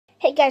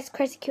Hey guys,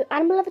 Crazy Cute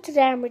Animal Lover.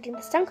 Today I'm reading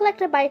The Stone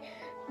Collector by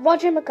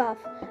Roger McGough.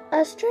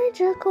 A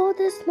stranger called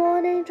this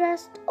morning,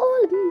 dressed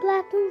all in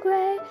black and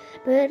grey,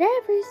 put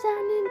every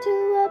sound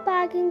into a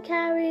bag and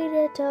carried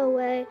it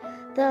away.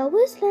 The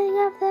whistling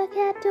of the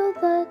kettle,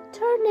 the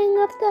turning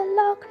of the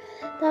lock,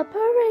 the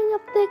purring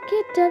of the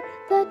kitten,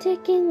 the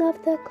ticking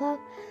of the clock,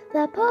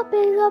 the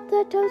popping of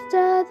the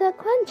toaster, the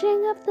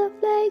crunching of the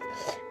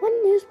flakes, when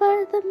you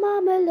spread the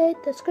marmalade,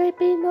 the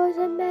scraping noise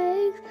it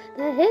makes,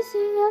 the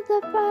hissing of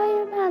the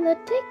fire and the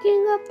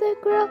ticking of the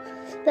grill,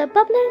 the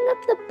bubbling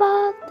of the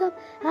bathtub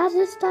as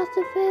it starts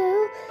to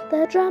fill,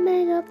 the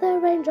drumming of the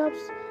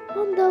raindrops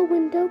on the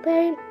window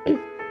pane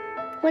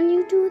when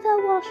you do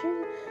the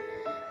washing,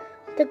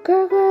 the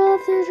gurgle of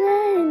the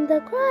drain,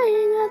 the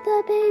crying of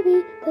the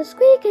baby, the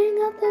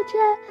squeaking of the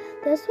chair,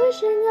 the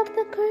swishing of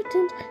the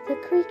curtains, the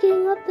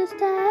creaking of the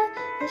stair.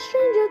 A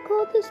stranger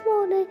called this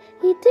morning,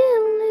 he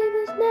didn't leave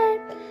his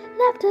name,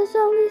 left us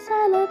only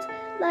silence,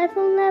 life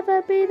will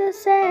never be the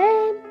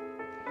same.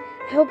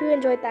 I hope you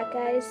enjoyed that,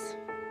 guys.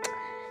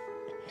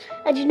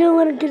 And you know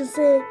what I'm gonna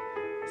say?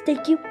 Stay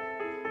cute,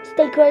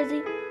 stay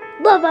crazy,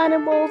 love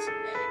animals,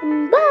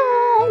 and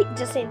bye!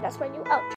 Just saying, that's my new outro.